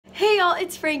Hey y'all,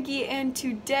 it's Frankie, and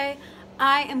today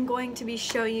I am going to be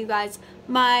showing you guys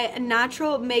my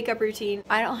natural makeup routine.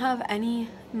 I don't have any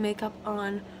makeup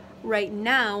on right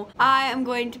now. I am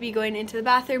going to be going into the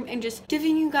bathroom and just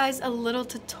giving you guys a little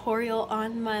tutorial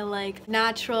on my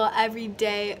natural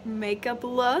everyday makeup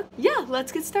look. Yeah,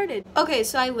 let's get started. Okay,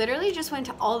 so I literally just went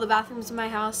to all the bathrooms in my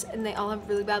house and they all have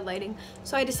really bad lighting.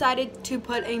 So I decided to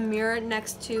put a mirror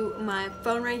next to my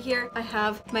phone right here. I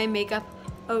have my makeup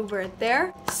over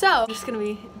there, so I'm just gonna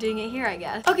be doing it here, I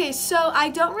guess. Okay, so I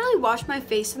don't really wash my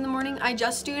face in the morning. I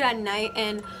just do it at night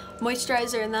and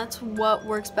moisturizer, and that's what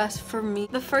works best for me.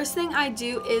 The first thing I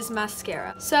do is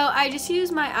mascara. So I just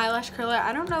use my eyelash curler.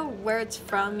 I don't know where it's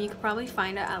from. You could probably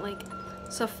find it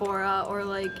at Sephora or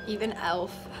even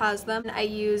Elf has them. I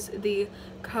use the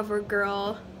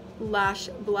CoverGirl Lash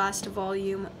Blast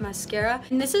Volume Mascara,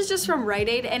 and this is just from Rite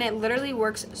Aid, and it literally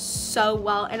works so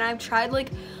well. And I've tried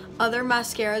other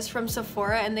mascaras from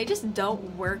Sephora and they just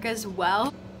don't work as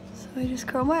well. So I just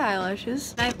curl my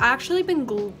eyelashes. I've actually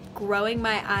been growing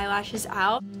my eyelashes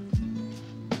out.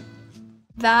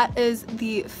 That is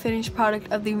the finished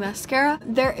product of the mascara.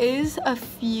 There is a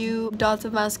few dots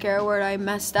of mascara where I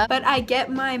messed up, but I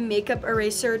get my makeup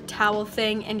eraser towel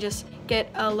thing and just get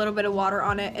a little bit of water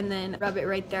on it and then rub it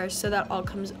right there so that all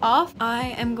comes off.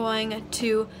 I am going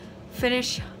to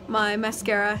finish my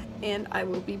mascara and I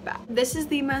will be back. This is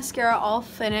the mascara all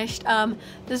finished.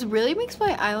 This really makes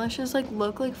my eyelashes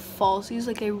look like falsies.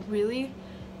 I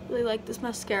really like this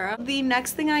mascara. The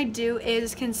next thing I do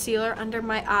is concealer under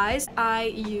my eyes. I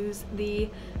use the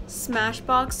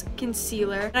Smashbox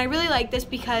concealer, and I really like this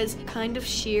because it's kind of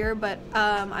sheer, but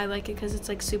I like it because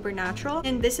it's super natural.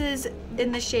 And this is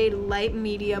in the shade light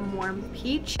medium warm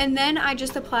peach, and then I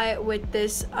just apply it with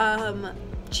this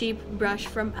cheap brush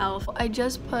from Elf. I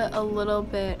just put a little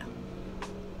bit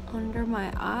under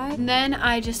my eye and then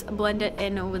I just blend it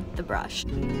in with the brush.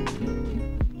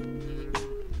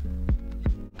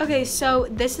 Okay, so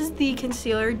this is the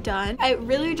concealer done. It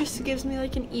really just gives me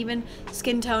an even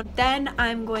skin tone. Then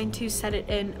I'm going to set it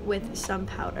in with some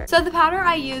powder. So the powder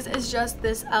I use is just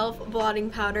this Elf blotting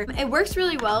powder. It works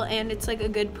really well and it's a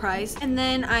good price. And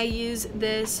then I use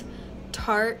this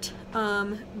Tarte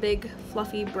big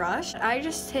fluffy brush. I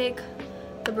just take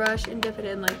the brush and dip it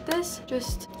in like this,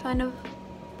 just kind of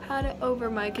pat it over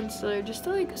my concealer just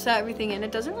to set everything in.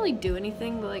 It doesn't really do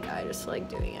anything, but I just like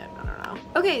doing it. I don't know.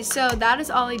 Okay, so that is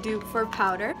all I do for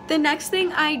powder. The next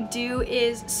thing I do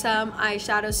is some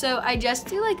eyeshadow. So I just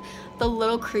do the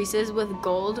little creases with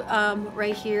gold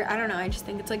right here. I don't know, I just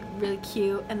think it's really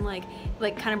cute and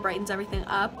kind of brightens everything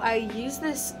up. I use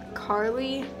this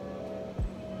Carly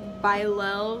by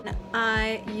Lil.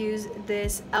 I use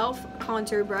this Elf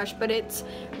contour brush, but it's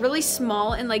really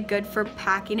small and good for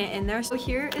packing it in there. So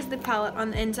here is the palette on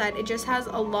the inside. It just has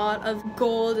a lot of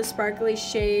gold sparkly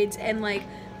shades and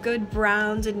good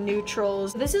browns and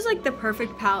neutrals. This is the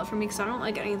perfect palette for me because I don't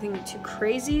like anything too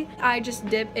crazy. I just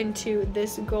dip into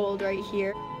this gold right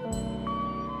here.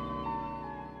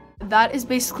 That is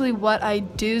basically what I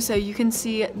do, so you can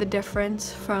see the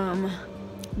difference from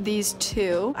these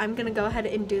two. I'm gonna go ahead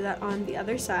and do that on the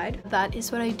other side. That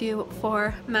is what I do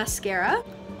for mascara.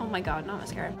 Oh my god, not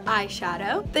mascara.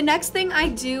 Eyeshadow. The next thing I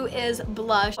do is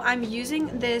blush. I'm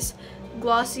using this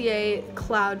Glossier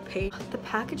Cloud Paint. The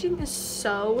packaging is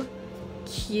so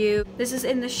cute. This is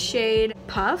in the shade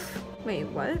Puff. Wait,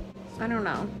 what? I don't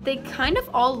know. They kind of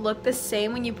all look the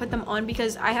same when you put them on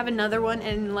because I have another one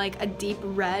in a deep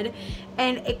red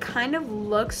and it kind of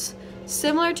looks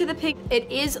similar to the pink.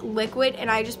 It is liquid and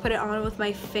I just put it on with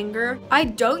my finger. I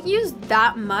don't use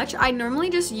that much. I normally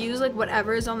just use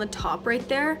whatever is on the top right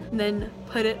there and then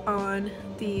put it on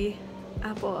the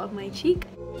apple of my cheek.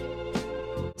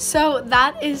 So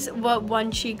that is what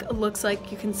one cheek looks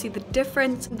like. You can see the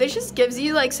difference. This just gives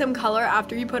you some color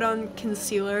after you put on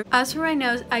concealer. As for my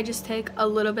nose, I just take a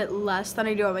little bit less than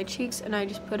I do on my cheeks and I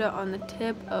just put it on the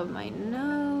tip of my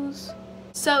nose.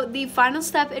 So the final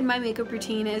step in my makeup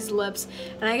routine is lips,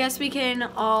 and I guess we can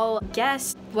all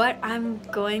guess what I'm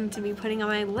going to be putting on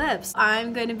my lips.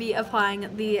 I'm going to be applying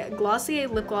the Glossier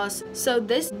lip gloss. So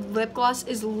this lip gloss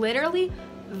is literally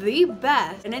the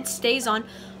best and it stays on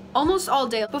almost all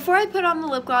day. Before I put on the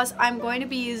lip gloss, I'm going to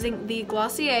be using the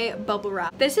Glossier Bubble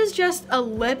Wrap. This is just a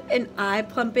lip and eye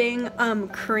plumping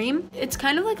cream. It's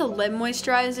kind of like a lip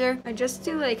moisturizer. I just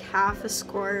do half a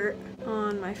squirt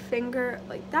on my finger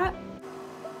like that.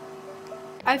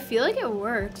 I feel like it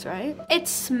works, right? It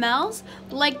smells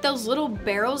like those little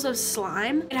barrels of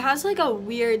slime. It has a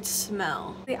weird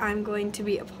smell. I'm going to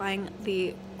be applying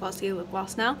the Glossier lip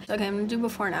gloss now. Okay, I'm gonna do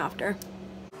before and after.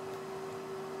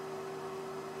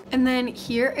 And then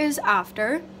here is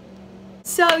after.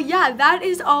 So yeah, that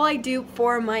is all I do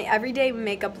for my everyday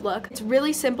makeup look. It's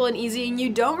really simple and easy, and you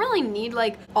don't really need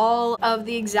like all of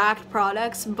the exact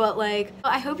products, but like,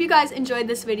 I hope you guys enjoyed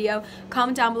this video.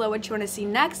 Comment down below what you want to see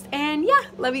next, and yeah,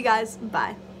 love you guys.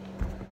 Bye.